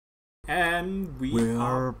And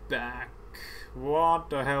we're back. What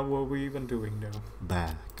the hell were we even doing though?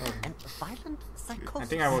 Back. Oh. And violent psychosis. I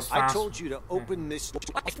think I was fast. I told you to open this.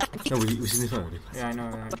 No, we seen this one already. Yeah, I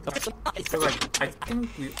know. I feel like I think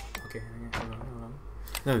we. Okay, hold on.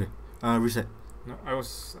 No, okay. Reset. No,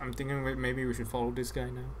 I'm thinking maybe we should follow this guy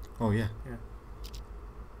now. Oh yeah. Yeah.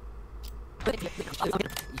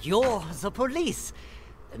 You're the police,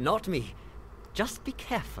 not me. Just be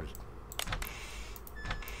careful.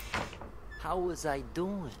 How was I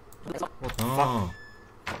doing? What the Oh.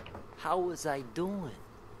 fuck? How was I doing,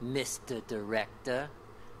 Mr. Director?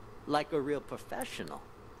 Like a real professional,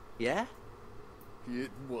 yeah? It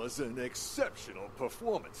was an exceptional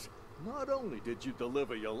performance. Not only did you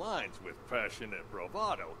deliver your lines with passion and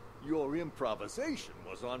bravado, your improvisation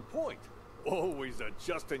was on point. Always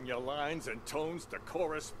adjusting your lines and tones to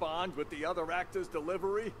correspond with the other actor's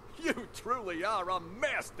delivery. You truly are a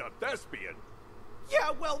master thespian.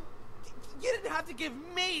 Yeah, well, you didn't have to give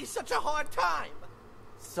me such a hard time.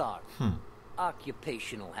 Sorry.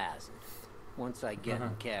 Occupational hazard. Once I get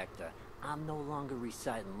in character, I'm no longer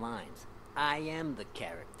reciting lines. I am the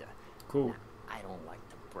character. Cool. Now, I don't like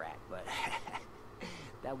to brag, but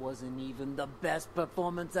that wasn't even the best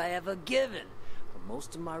performance I ever given. For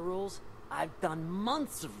most of my roles, I've done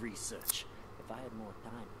months of research. If I had more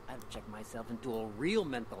time, I'd check myself into a real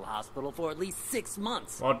mental hospital for at least 6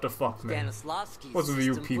 months. What the fuck, man? Stanislavski's What's with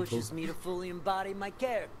you system people? pushes me to fully embody my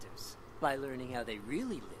characters by learning how they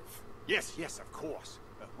really live. Yes, of course.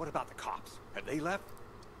 What about the cops? Have they left?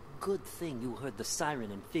 Good thing you heard the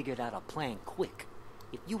siren and figured out a plan quick.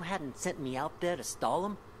 If you hadn't sent me out there to stall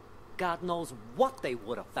them, God knows what they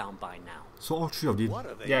would have found by now. So all three of these. What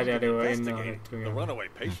are they? Yeah, they were in investigating? the The runaway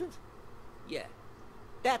patient? Yeah,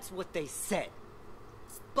 that's what they said.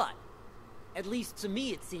 But, at least to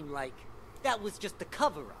me it seemed like that was just a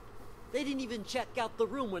cover-up. They didn't even check out the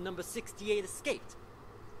room where number 68 escaped.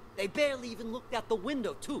 They barely even looked out the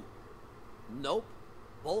window, too. Nope.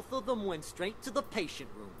 Both of them went straight to the patient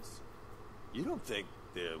rooms. You don't think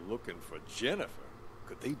they're looking for Jennifer?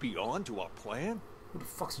 Could they be on to our plan? Who the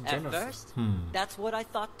fuck's At Jennifer? first, that's what I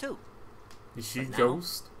thought, too. Is she But now-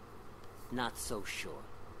 Ghost? Not so sure.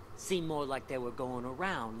 Seemed more like they were going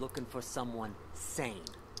around looking for someone sane.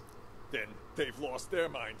 Then they've lost their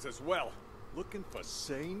minds as well. Looking for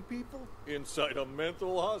sane people? Inside a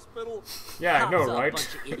mental hospital? Yeah, I know, Cops are right? a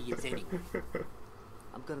bunch of idiots anyway.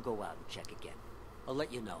 I'm gonna go out and check again. I'll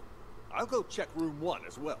let you know. I'll go check room 1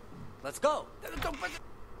 as well. Let's go.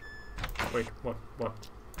 Wait, what?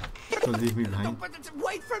 Don't leave me behind.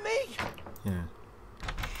 Wait for me! Yeah.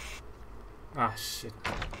 Ah, shit.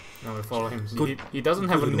 No, we follow him. Good- He doesn't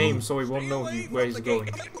have a good name, move. so we won't know where he's going.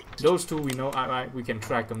 Those two we know. We can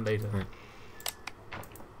track them later. Right.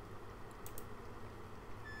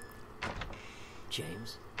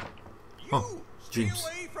 James? Oh, James. Stay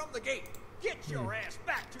away from the gate. Get your ass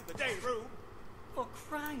back to the day room. For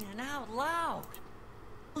crying out loud.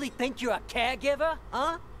 Really think you're a caregiver,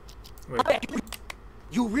 huh? Wait.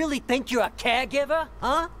 You really think you're a caregiver,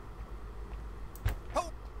 huh?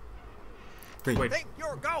 Wait. Wait. Think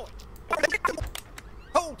you're going?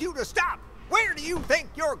 Told you to stop. Where do you think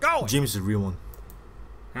you're going? James is the real one.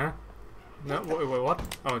 Huh? No, wait,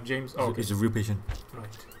 what? Oh, James. Oh, okay. It's a real patient.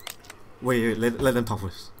 Right. Wait, let them talk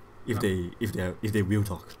first. If they will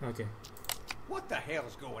talk. Okay. What the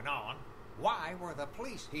hell's going on? Why were the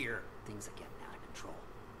police here? Things are getting out of control.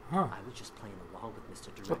 Huh. I was just playing along with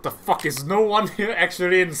Mr. Director. What the fuck? Is no one here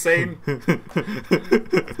actually insane? Fucking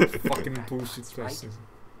bullshit That's right. stresses.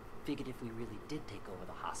 Figured if we really did take over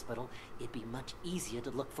the hospital, it'd be much easier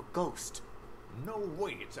to look for Ghost. No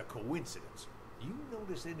way it's a coincidence. You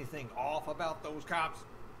notice anything off about those cops?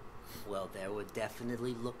 Well, they were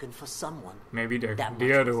definitely looking for someone. Maybe That the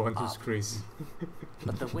much other was one who's obvious. crazy.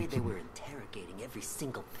 But the way they were interrogating every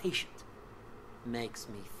single patient makes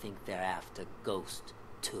me think they're after Ghost,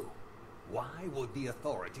 too. Why would the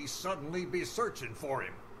authorities suddenly be searching for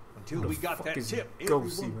him? Until Who the we got fuck that is tip,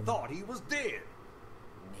 Ghost everyone even? thought he was dead.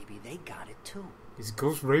 Maybe they got it, too. Is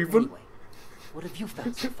Ghost Raven? Anyway, what have you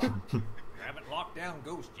found so far? Haven't locked down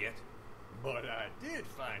Ghost yet. But I did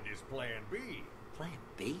find his plan B. Plan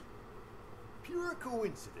B? Pure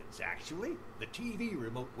coincidence, actually. The TV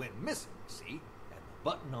remote went missing, see? And the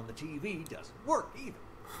button on the TV doesn't work either.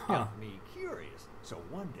 Huh. Got me curious. So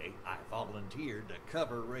one day, I volunteered to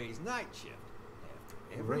cover Ray's night shift.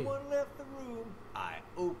 After everyone left the room, I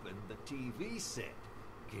opened the TV set.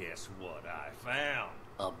 Guess what I found?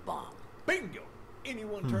 A bomb. Bingo!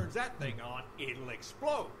 Anyone turns that thing on, it'll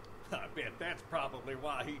explode. I bet that's probably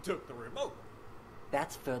why he took the remote.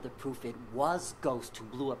 That's further proof it was Ghost who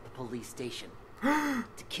blew up the police station.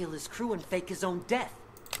 To kill his crew and fake his own death.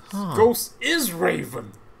 Huh. Ghost is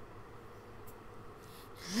Raven.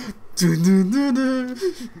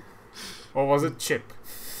 Or was it Chip?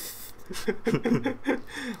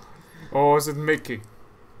 Or was it Mickey?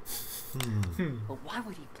 But why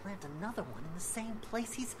would he plant another one in the same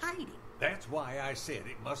place he's hiding? That's why I said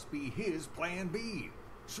it must be his plan B.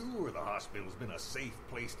 Sure, the hospital's been a safe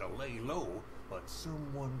place to lay low, but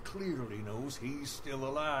someone clearly knows he's still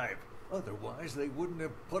alive. Otherwise, they wouldn't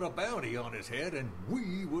have put a bounty on his head and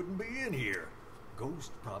we wouldn't be in here.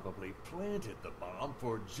 Ghost probably planted the bomb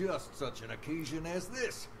for just such an occasion as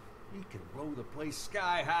this. He can blow the place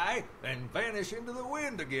sky high and vanish into the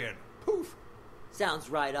wind again. Poof! Sounds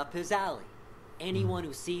right up his alley. Anyone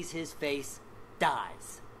who sees his face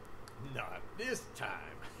dies. Not this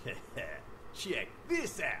time. Check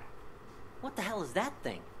this out. What the hell is that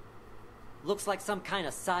thing? Looks like some kind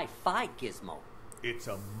of sci-fi gizmo. It's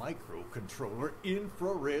a microcontroller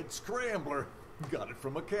infrared scrambler. Got it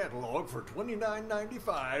from a catalog for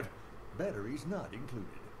 $29.95. Batteries not included.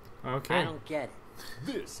 Okay. I don't get it.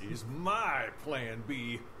 This is my plan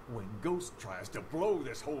B. When Ghost tries to blow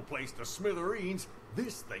this whole place to smithereens,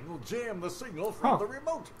 this thing will jam the signal from the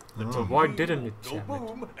remote. The Oh. TV Why didn't it will jam go it?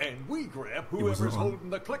 boom, and we grab wasn't whoever's on. holding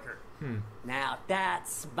the clicker. Now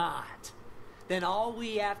that's smart. Then all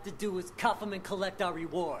we have to do is cuff him and collect our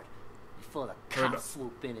reward. Before the cops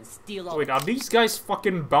swoop in and steal all Wait, are these guys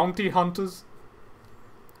fucking bounty hunters?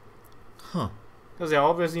 Huh. Because they're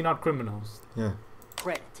obviously not criminals. Yeah. the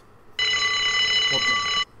credit. What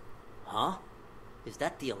the? Huh? Is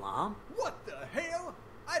that the alarm? What the hell?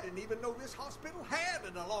 I didn't even know this hospital had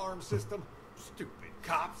an alarm system. Stupid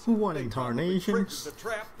cops. What They in probably tarnations? triggered the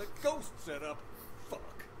trap that Ghost set up. Fuck.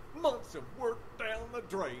 Months of work down the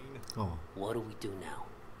drain. Oh. What do we do now?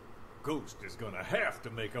 Ghost is gonna have to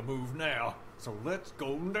make a move now. So let's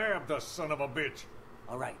go nab the son of a bitch.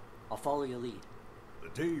 All right, I'll follow your lead. The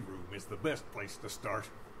day room is the best place to start.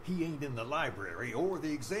 He ain't in the library or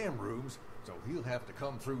the exam rooms, so he'll have to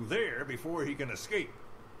come through there before he can escape.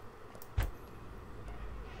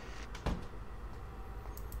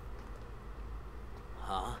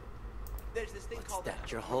 Huh? There's this thing What's called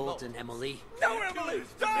that you're holding, Emily? No, Emily,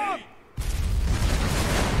 stop!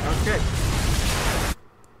 Okay.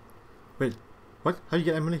 Wait. What? How you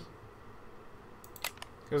get Emily?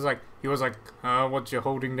 He was like, what you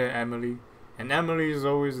holding there, Emily? And Emily is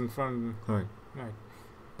always in front. Right. Right.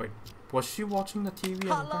 Wait, was she watching the TV at the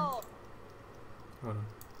time? Hello. Hold on.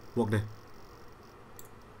 Walk there.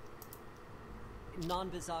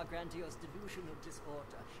 Non-bizarre grandiose delusional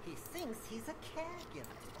disorder. He thinks he's a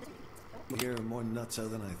caregiver. You're more nutso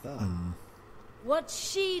than I thought. What's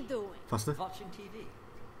she doing? Faster. Watching TV.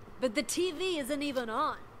 But the TV isn't even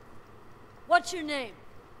on. What's your name?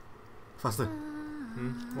 Faster.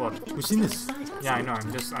 What? We've seen this. Yeah, I know.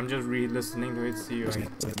 I'm just re-listening to it. See if I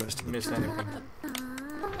The rest of the miss anything.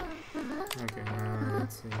 Okay.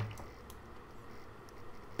 Let's see.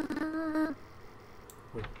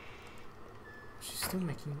 Wait. She's still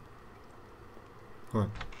making. What?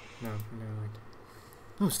 No, wait.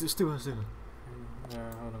 No, still. Hold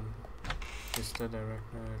on. Mr.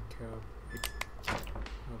 Director,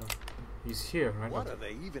 hold on. He's here, right? What are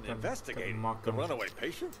they even investigating? mark The him. runaway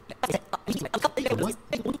patient? What?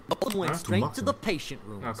 Went To straight mock to him. the patient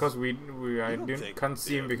room. No, because I don't think can't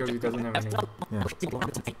see him because he doesn't have a name. Yeah.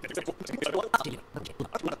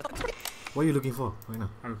 What are you looking for right now?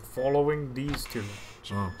 I'm following these two.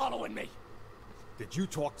 Oh. Following me. Did you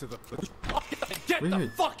talk to the Get Wait. the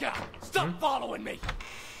fuck out. Stop following me.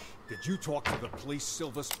 Did you talk to the police,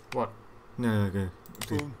 Silver What? No, okay.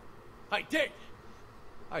 Spoon? I did.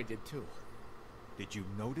 I did too. Did you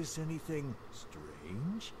notice anything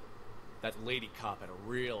strange? That lady cop had a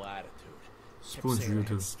real attitude. Kept Spoon's saying I real had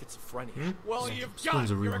too. schizophrenia. Well, you've got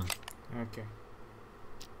Spoon's a real you're one. Okay.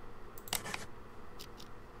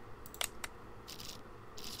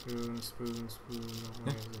 Spoon.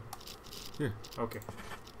 Where is it? Here. Okay.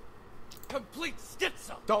 complete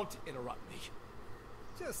schizo. Don't interrupt me.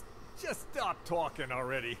 Just stop talking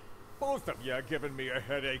already. Both of you are giving me a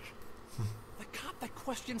headache. The cop that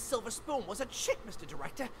questioned Silver Spoon was a chick, Mr.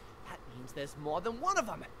 Director. That means there's more than one of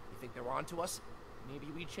them. You think they're on to us? Maybe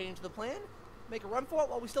we change the plan? Make a run for it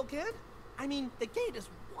while we still can? I mean, the gate is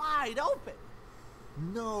wide open.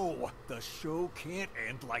 No, the show can't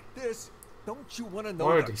end like this. Don't you want to know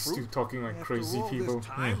Why are the they truth? still talking like After crazy all people? This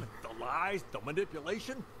time, the lies, the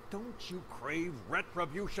manipulation. Don't you crave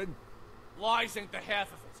retribution? Lies ain't the half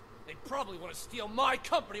of it. They probably want to steal my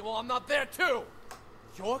company while I'm not there, too.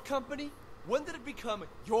 Your company? When did it become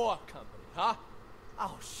your company, huh?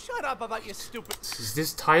 Oh, shut up about your stupid... Is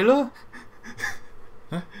this Tyler?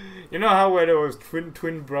 You know how where there was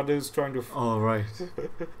twin brothers trying to... Oh, right.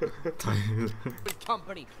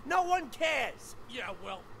 Company. No one cares. Yeah,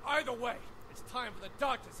 well, either way, it's time for the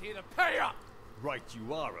doctors here to pay up. Right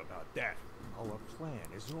you are about that. Our plan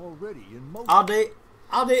is already in motion.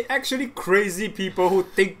 Are they actually crazy people who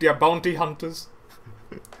think they're bounty hunters?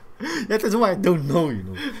 That's why I don't know, you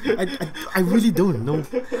know. I really don't know.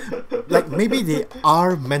 Like, maybe they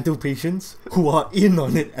are mental patients who are in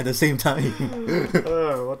on it at the same time.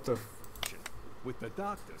 What the... With the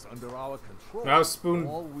doctors under our control, Now Spoon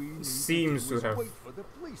all we need seems do to is have wait for the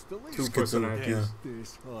police to leave. two personalities.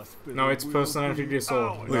 This hospital No, it's will personality be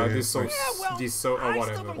disorder. ours. No, Wait, this so, wait. Yeah, well, this so, I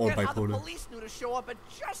whatever. still Or don't get how the bipolar. police knew to show up at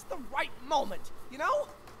just the right moment, you know?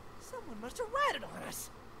 Someone must have ratted on us.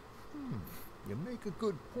 You make a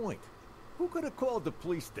good point. Who could have called the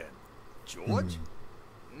police then? George?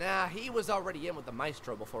 Nah, he was already in with the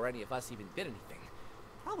maestro before any of us even did anything.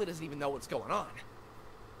 Probably doesn't even know what's going on.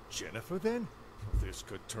 Jennifer then? This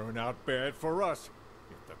could turn out bad for us.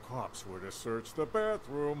 If the cops were to search the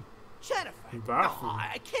bathroom. Jennifer? Bathroom. No,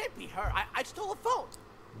 I can't be her. I stole a phone.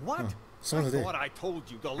 What? Oh, someone's there. thought I told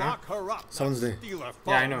you to lock her up, Someone's not there. steal her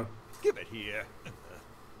phone. Yeah, I know. Give it here.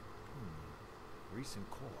 Recent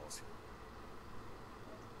calls.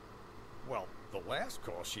 Well, the last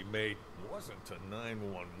call she made wasn't to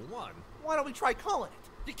 911. Why don't we try calling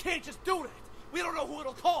it? You can't just do that. We don't know who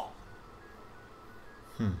it'll call.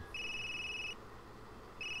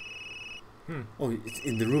 Oh, it's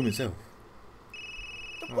in the room itself.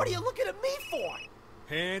 Then what are you looking at me for?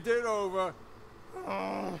 Hand it over.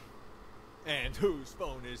 And whose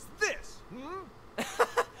phone is this?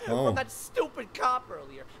 Oh. From that stupid cop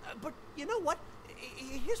earlier. But you know what?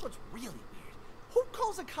 Here's what's really weird. Who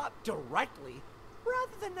calls a cop directly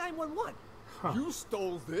rather than 911? You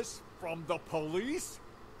stole this from the police?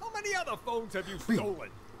 How many other phones have you stolen?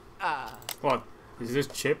 What? Is this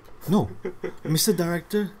Chip? No, Mr.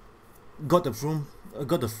 Director got the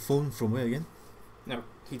phone from where again? No,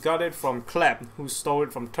 he got it from Clem, who stole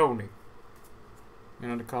it from Tony. You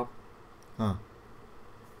know the cop? Huh.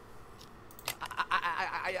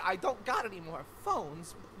 I don't got any more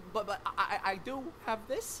phones, but I do have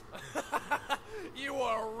this. You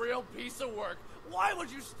are a real piece of work. Why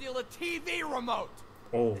would you steal a TV remote?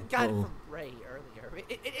 Oh. Got it Oh. from Ray earlier.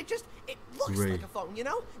 It looks Ray. like a phone, you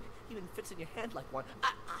know? Even fits in your hand like one.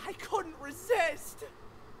 I couldn't resist.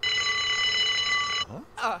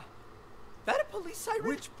 That a police siren?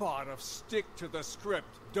 Which part of stick to the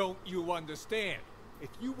script don't you understand? If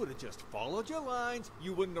you would have just followed your lines,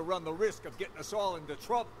 you wouldn't have run the risk of getting us all into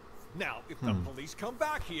trouble. Now, if the police come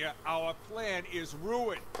back here, our plan is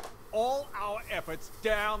ruined. All our efforts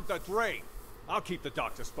down the drain. I'll keep the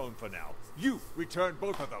doctor's phone for now. You return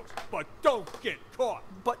both of those, but don't get caught.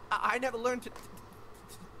 But I never learned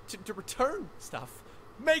to return stuff.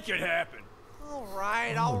 Make it happen. All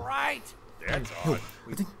right, all right. That's No, odd.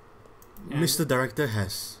 I think Mr. Director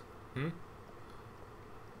has.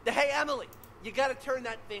 Hey, Emily, you gotta turn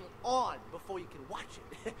that thing on before you can watch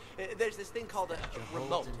it. There's this thing called a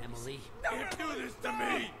remote. Emily. Don't do this to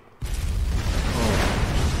me.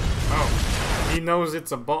 Oh. He knows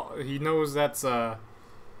it's a bot. He knows that's a...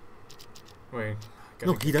 Wait.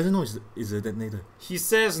 No, he doesn't know it's a detonator. He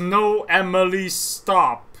says, "No, Emily,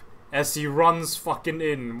 stop!" as he runs fucking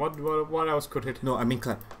in. What else could it... No, I mean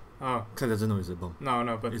Clap. Oh. Clap doesn't know it's a bomb.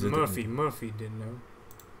 No, but Is it Murphy didn't know.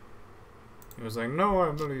 He was like, "No,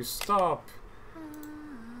 Emily, stop."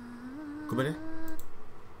 Go back there.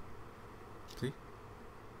 See?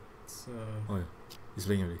 It's, Oh yeah, it's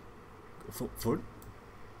playing already. Forward.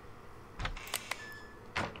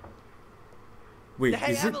 Wait,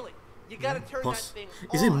 Hey, is it? Emily, you gotta turn Pause. that thing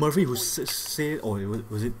Is it on Murphy who before said, or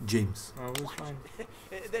was it James? oh, it was fine.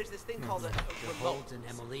 There's this thing called a remote. Holden,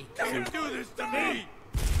 Emily. Don't do this to me.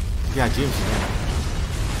 Yeah, James.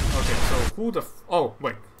 Yeah. Okay, so who the oh,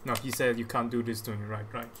 wait. No, he said you can't do this to me. Right.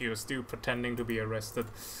 He was still pretending to be arrested.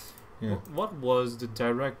 Yeah. What was the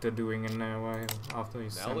director doing in there after he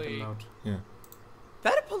sent him Nelly. out? Yeah.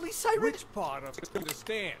 That a police siren? Which part of it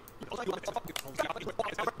understand?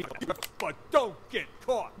 But don't get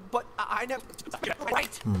caught. But I never.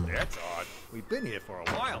 Right. That's odd. We've been here for a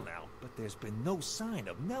while now, but there's been no sign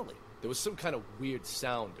of Nellie. There was some kind of weird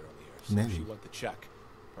sound earlier, so Nelly. she went to check.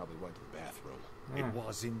 Probably went to the bathroom. It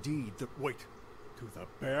was indeed the... Wait. To the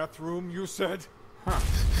bathroom, you said?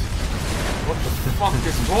 What the fuck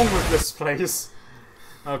is wrong with this place?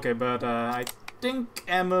 Okay, but I think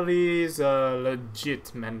Emily is a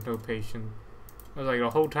legit mental patient. It was like the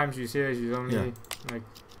whole time she's here, she's only Yeah.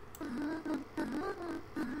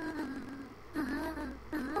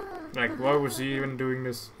 like, why was she even doing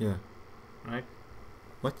this? Yeah. Right?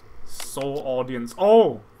 What? sole audience.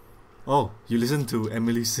 Oh! Oh, you listen to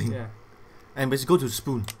Emily sing. Yeah. And but go to the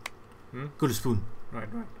spoon. Hmm? Go to spoon. Right.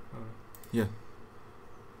 Yeah.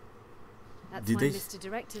 That's Did why they- Mr.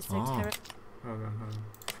 Director's so Oh. terrible. Hold on.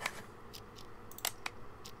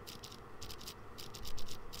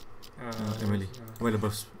 Emily. Wait, the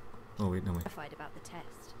bus. Oh wait, no wait. Terrified about the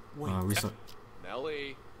test. We saw.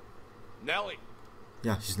 Nellie. Nellie.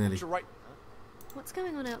 Yeah, she's Nelly. You're right. What's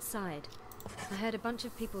going on outside? I heard a bunch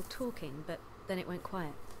of people talking, but then it went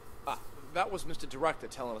quiet. That was Mr. Director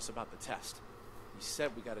telling us about the test. He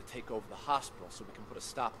said we gotta take over the hospital so we can put a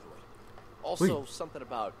stop to it. Also, Wait. something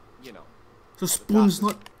about, you know. So Spoon's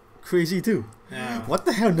not crazy too. Yeah. What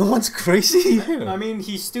the hell? No one's crazy here. I mean,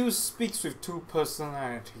 he still speaks with two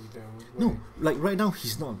personality though. No, like right now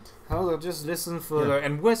he's not. Hold on, just listen further.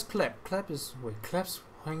 And where's Clep? Clep's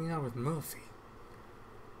hanging out with Murphy.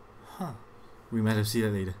 Huh. We might have seen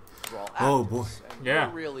that later. We're all Oh, actors, boy. and Yeah,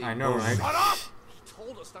 we're really I know, right? Shut up! He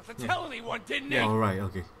told us not to tell anyone, didn't he? All right,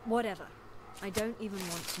 okay. Whatever. I don't even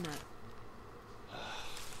want to know.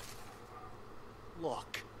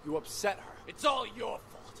 Look, you upset her. It's all your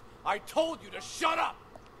fault. I told you to shut up!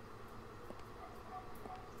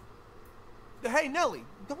 Hey, Nellie,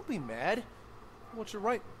 don't be mad. What you're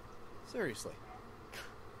right. Seriously.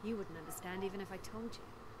 You wouldn't understand even if I told you.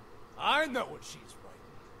 I know what she's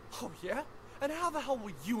writing. Oh, yeah? And how the hell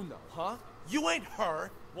will you know, huh? You ain't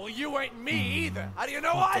her. Well, you ain't me either. How do you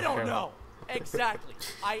know I don't hell? know? Exactly.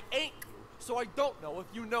 I ain't you, so I don't know if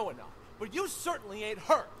you know or not. But you certainly ain't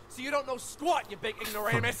her, so you don't know squat, you big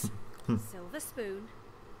ignoramus. Silver spoon.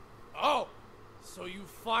 Oh, so you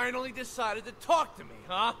finally decided to talk to me,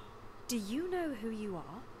 huh? Do you know who you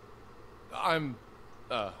are? I'm,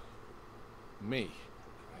 me,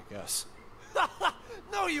 I guess.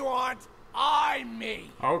 No, you aren't. I'm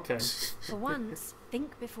me. Okay. For once,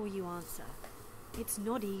 think before you answer. It's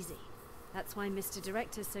not easy. That's why Mr.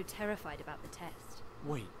 Director's so terrified about the test.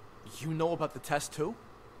 Wait, you know about the test too?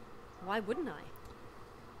 Why wouldn't I?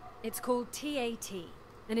 It's called TAT,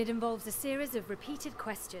 and it involves a series of repeated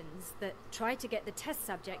questions that try to get the test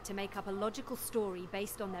subject to make up a logical story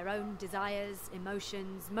based on their own desires,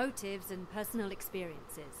 emotions, motives, and personal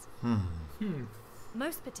experiences.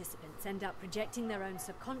 Most participants end up projecting their own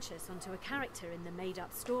subconscious onto a character in the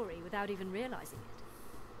made-up story without even realizing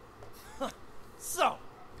it. So,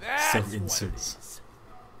 that's what it Self-inserts. is.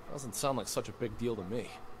 Doesn't sound like such a big deal to me.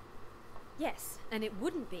 Yes, and it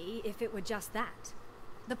wouldn't be if it were just that.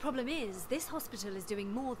 The problem is, this hospital is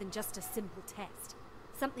doing more than just a simple test.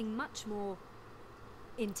 Something much more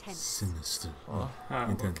intense. Sinister.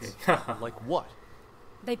 Intense. Like what?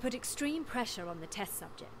 They put extreme pressure on the test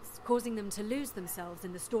subjects, causing them to lose themselves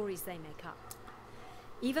in the stories they make up.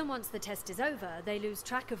 Even once the test is over, they lose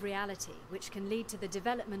track of reality, which can lead to the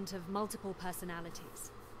development of multiple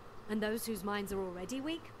personalities. And those whose minds are already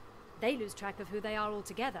weak, they lose track of who they are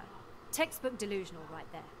altogether. Textbook delusional right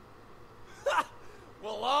there.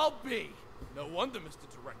 Well, I'll be. No wonder Mr.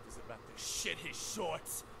 Director's about to shit his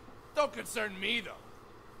shorts. Don't concern me, though.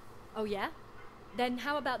 Oh yeah? Then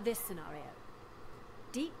how about this scenario?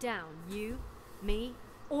 Deep down, you, me,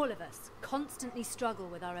 all of us constantly struggle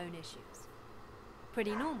with our own issues.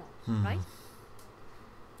 Pretty normal, right?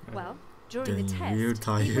 Well, during the Then we're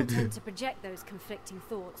test, people tired. tend to project those conflicting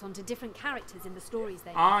thoughts onto different characters in the stories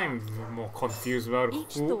they make. I'm more confused about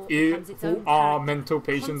Each who, thought becomes its own are character, mental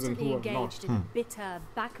patients and constantly who are not. engaged in a bitter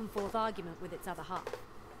back-and-forth argument with its other half.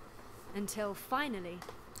 Until finally,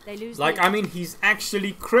 they lose Like, their I mean, he's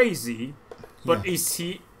actually crazy, but Yeah. is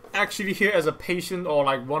he actually here as a patient or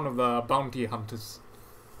like one of the bounty hunters?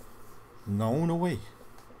 No, no way.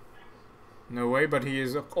 No way, but he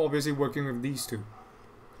is obviously working with these two.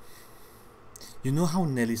 You know how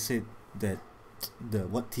Nelly said that the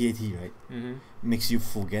what TAT, right, Mm-hmm. makes you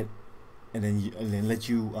forget, and then let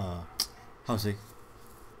you how to say?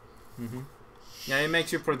 Mm-hmm. Yeah, it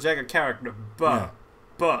makes you project a character, but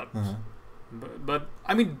Uh-huh. but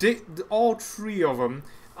I mean, all three of them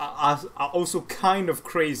are also kind of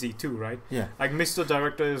crazy too, right? Yeah. Like Mr.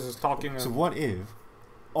 Director is talking, So what if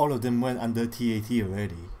all of them went under TAT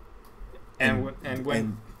already, and when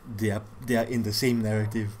and they are in the same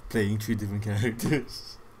narrative playing three different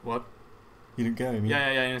characters? what? You don't get what I mean?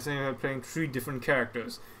 Yeah. You're saying they're playing three different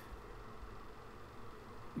characters.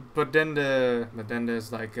 But then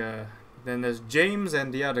there's like then there's James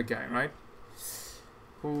and the other guy, right?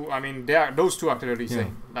 Who, I mean, those two are clearly Yeah.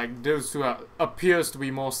 sane. Like those two appears to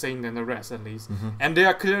be more sane than the rest, at least. Mm-hmm. And they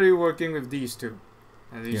are clearly working with these two,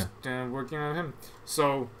 and he's working on him.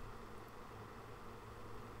 So,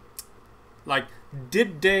 like,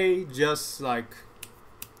 did they just like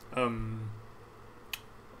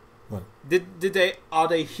What? Are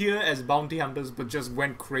they here as bounty hunters but just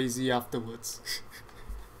went crazy afterwards?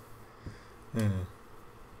 Yeah.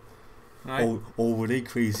 Right? Or were they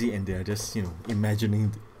crazy and they're just, you know,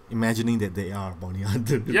 imagining that they are bounty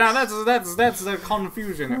hunters? Yeah, that's the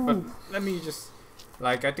confusion. But let me just,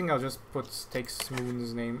 like, I think I'll just take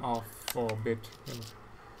Smoon's name off for a bit. You know.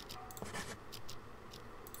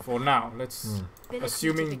 For now, let's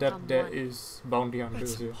assuming that there is bounty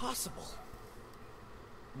hunters here. Impossible.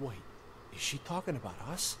 Wait, is she talking about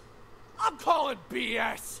us? I'm calling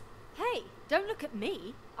BS! Hey, don't look at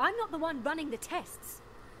me. I'm not the one running the tests.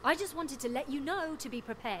 I just wanted to let you know to be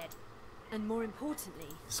prepared. And more importantly,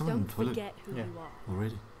 Someone in don't the toilet. forget who you are.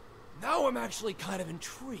 Already? Now I'm actually kind of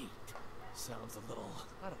intrigued. Sounds a little,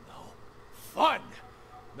 I don't know, fun.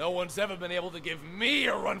 No one's ever been able to give me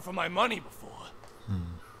a run for my money before.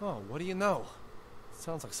 Oh, what do you know?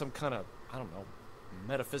 Sounds like some kind of, I don't know,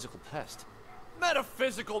 metaphysical test.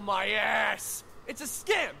 Metaphysical my ass! It's a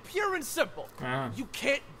scam, pure and simple. You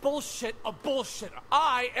can't bullshit a bullshitter.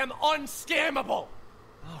 I am unscammable.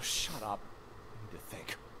 Oh, shut up. I need to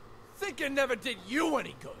think. Thinking never did you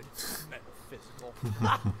any good. Metaphysical.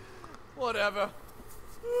 Whatever.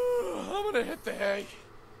 I'm gonna hit the hay.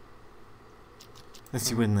 Let's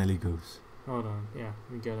see where Nelly goes. Hold on, yeah,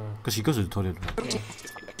 we gotta. Because she goes to the toilet.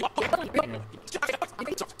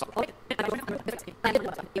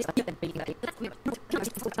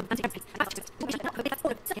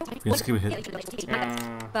 We can skip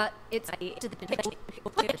ahead. But it's...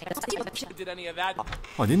 Did any of that? Oh,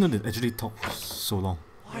 I didn't know they actually talk so long.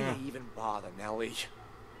 Why you even bother, Nelly?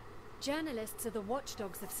 Journalists are the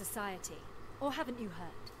watchdogs of society. Or haven't you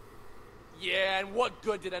heard? Yeah, and what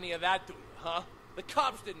good did any of that do you, huh? The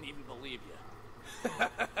cops didn't even believe you.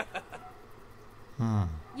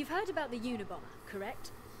 You've heard about the Unabomber,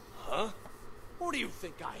 correct? Huh? Who do you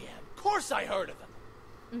think I am? Of course I heard of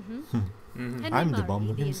him. Henry I'm the Murray,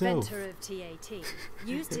 bomber the himself. inventor of TAT,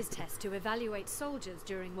 used his test to evaluate soldiers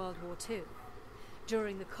during World War II.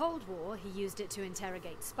 During the Cold War, he used it to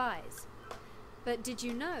interrogate spies. But did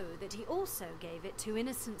you know that he also gave it to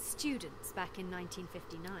innocent students back in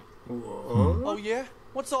 1959? Oh yeah?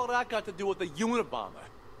 What's all that got to do with the Unabomber?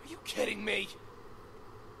 Are you kidding me?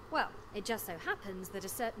 Well, it just so happens that a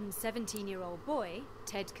certain 17-year-old boy,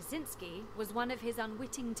 Ted Kaczynski, was one of his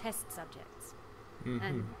unwitting test subjects.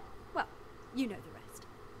 And, well, you know the rest.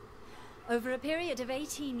 Over a period of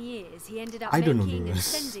 18 years, he ended up I don't know making the and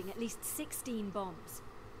rest. sending at least 16 bombs.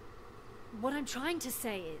 What I'm trying to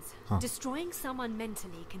say is, destroying someone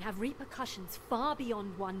mentally can have repercussions far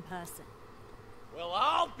beyond one person. Well,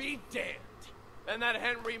 I'll be damned. And that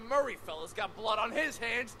Henry Murray fella's got blood on his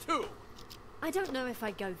hands, too. I don't know if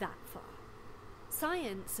I'd go that far.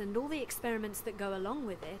 Science and all the experiments that go along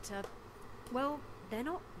with it are, well, they're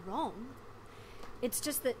not wrong. It's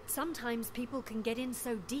just that sometimes people can get in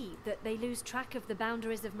so deep that they lose track of the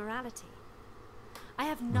boundaries of morality. I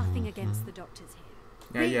have nothing against the doctors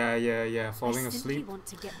here. Yeah. Falling I simply asleep. want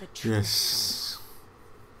to get the truth. Yes.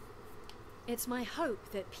 It's my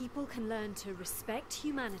hope that people can learn to respect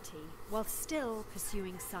humanity while still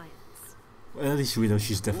pursuing science. Well, at least we know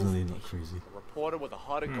she's definitely not crazy. A reporter with a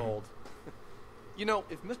heart of gold. You know,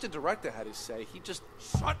 if Mr. Director had his say, he'd just...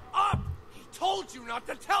 Shut up! He told you not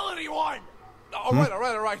to tell anyone! All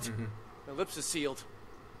right. My lips are sealed.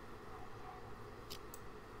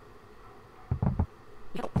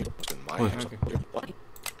 In my Oh, hands. Okay.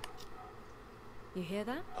 You hear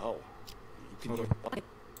that? Oh. You can hear...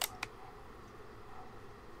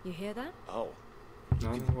 You hear that? Oh. No,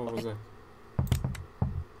 what was that?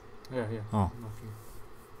 Yeah. Oh. Nothing.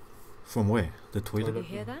 From where? The toilet? You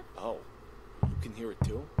hear that? Oh. You can hear it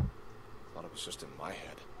too? Thought it was just in my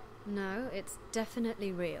head. No, it's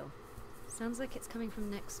definitely real. Sounds like it's coming from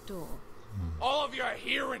next door. All of you are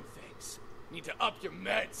hearing things. Need to up your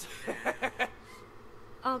meds.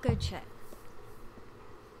 I'll go check.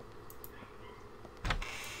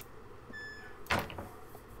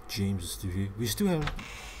 James is still here. We still haven't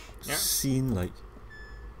seen like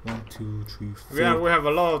 1, 2, 3, 4. We have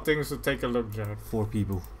a lot of things to take a look, Jared. 4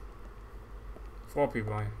 people. 4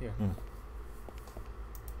 people, yeah.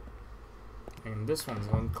 And this one's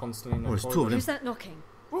on constantly in the it's 2 of toilet. them. Who's that knocking?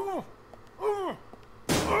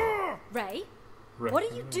 Ray? Right. What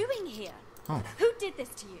are you doing here? Oh. Who did this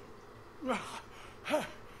to you?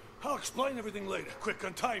 I'll explain everything later. Quick,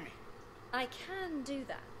 untie me. I can do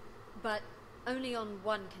that, but only on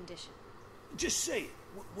one condition. Just say it.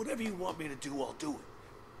 Whatever you want me to do, I'll do it.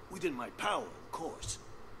 Within my power, of course.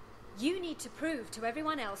 You need to prove to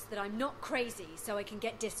everyone else that I'm not crazy so I can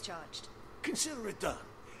get discharged. Consider it done.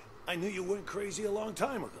 I knew you weren't crazy a long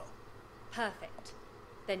time ago. Perfect.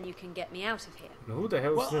 then you can get me out of here. Who the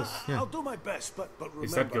hell is Well, this? I'll do my best, but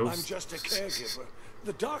Is that remember, I'm Ghost? just a caregiver.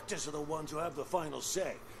 The doctors are the ones who have the final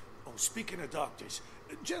say. Oh, speaking of doctors,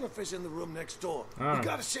 Jennifer's in the room next door. Ah. We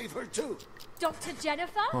gotta save her too. Dr.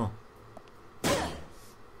 Jennifer? Oh.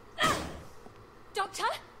 Doctor?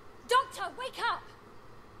 Doctor, wake up!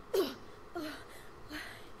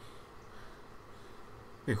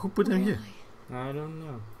 Wait, who put them here? I don't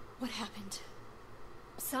know. What happened?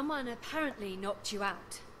 Someone apparently knocked you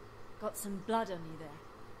out. Got some blood on you there.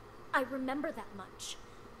 I remember that much.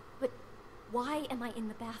 But why am I in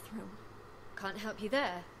the bathroom? Can't help you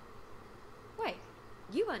there. Wait,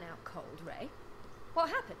 you weren't out cold, Ray. What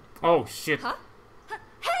happened? Oh shit. Huh?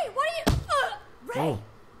 Hey, what are you... Ray! Oh,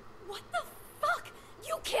 What the fuck?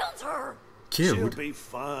 You killed her! She'll killed? be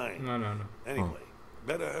fine. No, no, no. Anyway,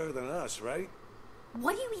 better her than us, right?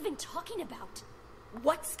 What are you even talking about?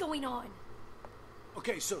 What's going on?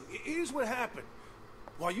 Okay, so here's what happened.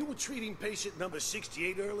 While you were treating patient number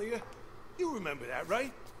 68 earlier, you remember that,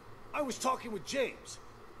 right? I was talking with James.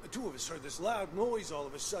 The two of us heard this loud noise all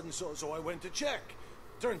of a sudden, so I went to check.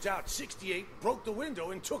 Turns out 68 broke the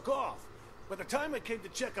window and took off. By the time I came to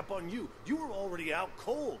check up on you, you were already out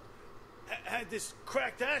cold. Had this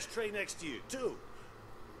cracked ashtray next to you, too.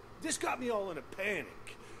 This got me all in a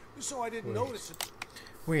panic, so I didn't notice it.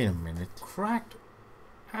 Wait a minute. Cracked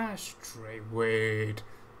ashtray. Wait.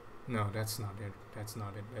 No, that's not it. That's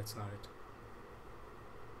not it. That's not it.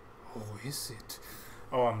 Oh, is it?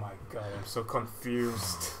 Oh my god, I'm so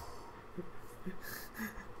confused.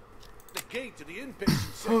 The gate to the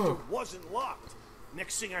inpatient sector wasn't locked.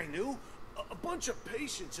 Next thing I knew, a bunch of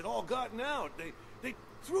patients had all gotten out. They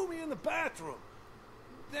threw me in the bathroom.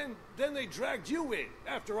 Then they dragged you in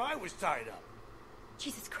after I was tied up.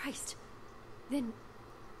 Jesus Christ. Then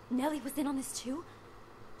Nellie was in on this too?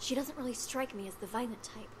 She doesn't really strike me as the violent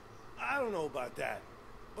type. I don't know about that,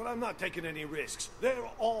 but I'm not taking any risks. They're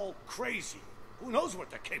all crazy. Who knows what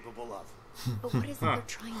they're capable of? But what is it they're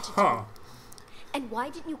trying to do? Huh. And why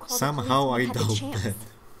didn't you call Somehow the I police when you had the doubt chance? that.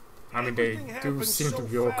 I mean, they Everything do happened seem so to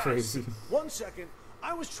be all fast. crazy. One second,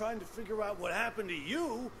 I was trying to figure out what happened to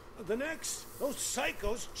you. The next, those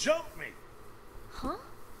psychos jumped me. Huh?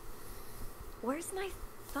 Where's my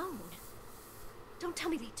phone? Don't tell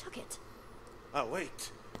me they took it. Oh,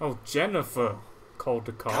 wait. Oh, Jennifer called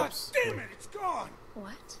the God cops. damn it, it's gone.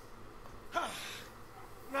 What?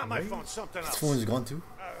 Not my phone, something His else. phone is gone too?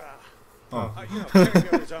 You know,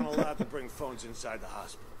 caregivers aren't allowed to bring phones inside the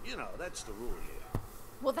hospital. You know, that's the rule here.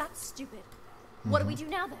 Well, that's stupid. What do we do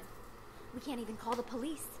now then? We can't even call the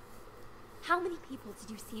police. How many people did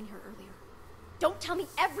you see in here earlier? Don't tell me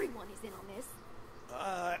everyone is in on this.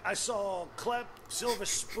 I saw Clep, Silver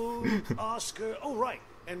Spoon, Oscar. Oh, right.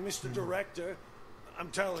 And Mr. Director. I'm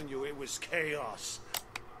telling you, it was chaos.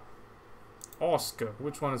 Oscar.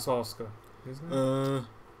 Which one is Oscar? Isn't it? Uh,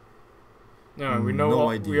 No, we know. no all,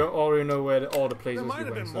 idea. we already know where all the places There might we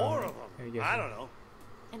have went. been so more of them. guess I don't know.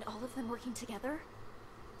 And all of them working together?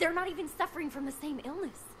 They're not even suffering from the same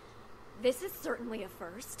illness. This is certainly a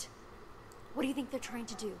first. What do you think they're trying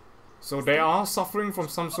to do? So they are suffering from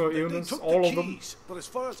some sort of They illness. took All the of them. keys, but as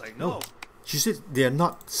far as I No. know, She said they are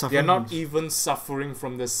not suffering. They're not from- even suffering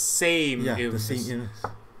from the same Yeah, illness. the same illness.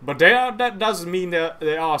 But they are. That doesn't mean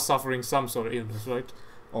they are suffering some sort of illness, right?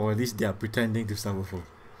 Or at least they are pretending to suffer from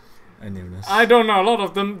an illness. I don't know. A lot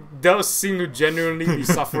of them does seem to genuinely be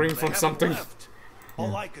suffering they from haven't something. left.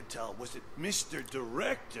 All I could tell was that Mr.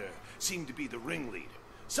 Director seemed to be the ringleader.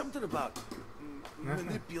 Something about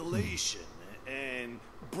manipulation and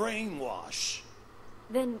brainwash.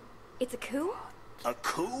 Then it's a coup? A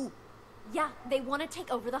coup? Yeah, they want to take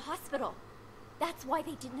over the hospital. That's why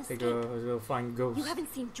they didn't They escape. go find ghosts. You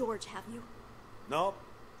haven't seen George, have you? Nope.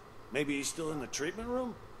 Maybe he's still in the treatment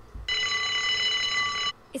room?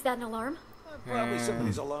 Is that an alarm? Probably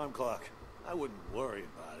somebody's alarm clock. I wouldn't worry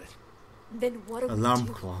about it. Then what do we Alarm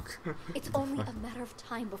do? clock. It's only a matter of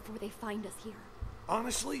time before they find us here.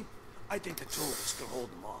 Honestly, I think the two of us can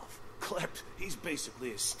hold them off. Clep, he's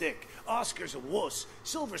basically a stick. Oscar's a wuss.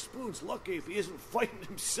 Silver Spoon's lucky if he isn't fighting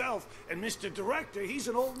himself. And Mr. Director, he's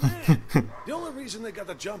an old man. The only reason they got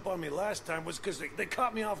the jump on me last time was because they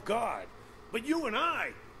caught me off guard. But you and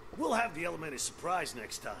we'll have the element of surprise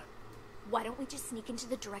next time. Why don't we just sneak into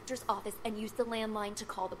the director's office and use the landline to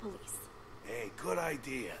call the police? Hey, good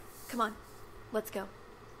idea. Come on, let's go.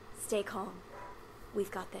 Stay calm. We've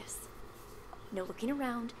got this. No looking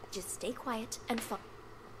around, just stay quiet and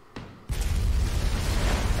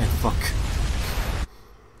And fuck.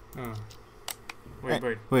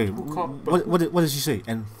 Wait. Wait, Who called, what did she say?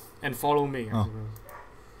 and follow me. Oh.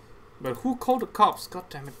 But who called the cops? God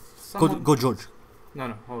damn it! Go George.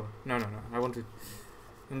 No, hold on. No. I want to.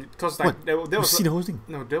 Because like What? there You was see the whole thing?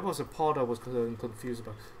 no, there was a part I was confused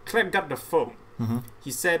about. Clem got the phone. Mm-hmm.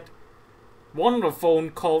 He said one of the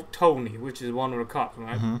phone called Tony, which is one of the cops,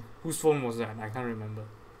 right? Mm-hmm. Whose phone was that? I can't remember.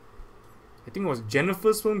 I think it was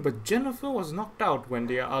Jennifer's phone, but Jennifer was knocked out when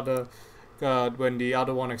the other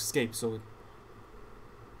one escaped. So,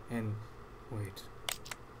 and wait,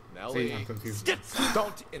 see, I'm confused.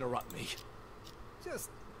 Don't interrupt me. Just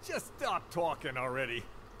stop talking already.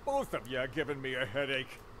 Both of you are giving me a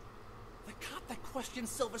headache. The cop that questioned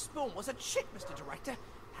Silver Spoon was a chick, Mr. Director.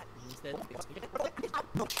 That means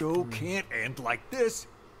that... Show can't end like this.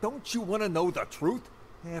 Don't you want to know the truth?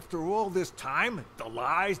 After all this time, the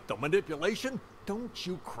lies, the manipulation, don't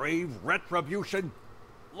you crave retribution?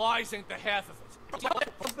 Lies ain't the half of it.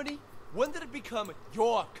 Company? When did it become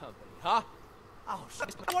your company, huh? Oh,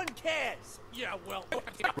 shit. No one cares. Yeah, well...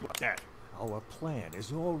 Dad, our plan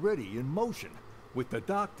is already in motion. With the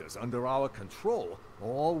doctors under our control,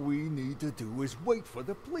 all we need to do is wait for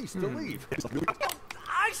the police to leave.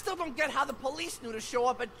 I still don't get how the police knew to show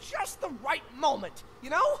up at just the right moment, you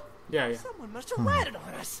know? Yeah. Someone must have ratted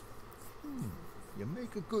on us. You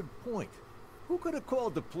make a good point. Who could have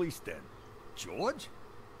called the police then? George?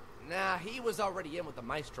 Nah, he was already in with the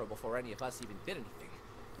maestro before any of us even did anything.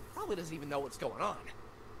 Probably doesn't even know what's going on.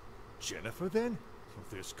 Jennifer then?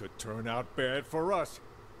 This could turn out bad for us.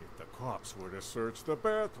 If the cops were to search the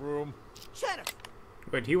bathroom. Jennifer!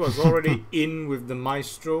 Wait, he was already in with the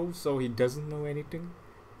maestro, so he doesn't know anything?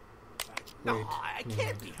 No, Wait, I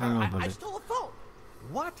can't be I don't know her. about I it. stole a phone.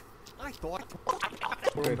 What? I thought...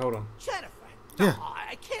 Wait, hold on. Jennifer! Yeah. No,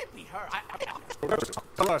 I can't be her.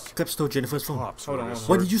 Us. Clep stole Jennifer's phone. Cops Hold were on, to hold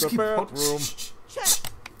on. Why did you search skip? the bathroom.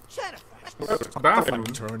 Jennifer! Bathroom?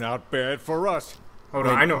 Turn out bad for us. Hold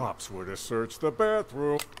on, I know. Cops were to search the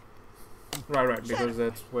bathroom. Right, because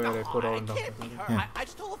that's where No, they put all I the can't be doctors. her. Yeah. I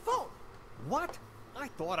stole a phone. What? I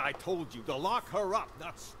thought I told you to lock her up,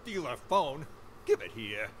 not steal her phone. Give it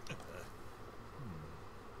here.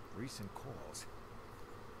 Recent calls.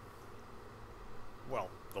 Well,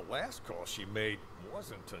 the last call she made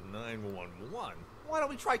wasn't to 911. Why don't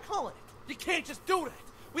we try calling it? You can't just do that.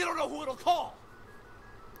 We don't know who it'll call.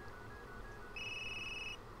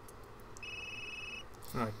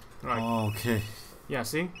 Right. Okay. Yeah,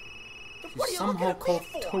 see? She What are you somehow looking called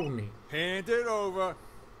at me for? Tony. Hand it over.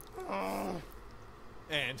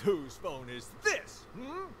 And whose phone is this?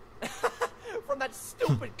 From that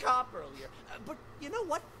stupid cop earlier. But you know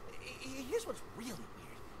what? Here's what's really weird.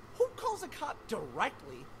 Who calls a cop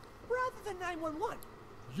directly rather than 911?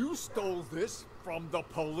 You stole this from the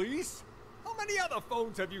police? How many other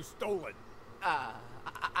phones have you stolen?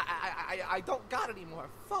 I don't got any more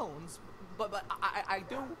phones, but I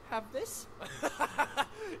do have this.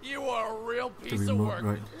 You are a real piece of remote, work.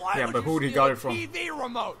 right. Why Yeah, would but you who did he steal got a it from? TV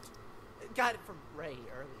remote. Got it from Ray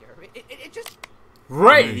earlier. It just...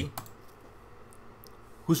 Ray?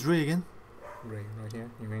 Who's Ray again? Ray, right here.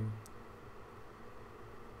 You mean...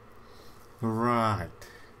 Right.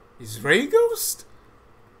 Is Ray Ghost?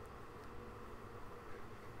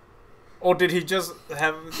 Or did he just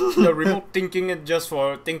have the remote thinking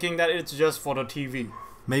that it's just for the TV?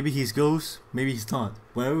 Maybe he's ghost, maybe he's not.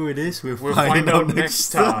 Whatever it is, we'll We'll find out next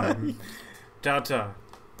time. Tata.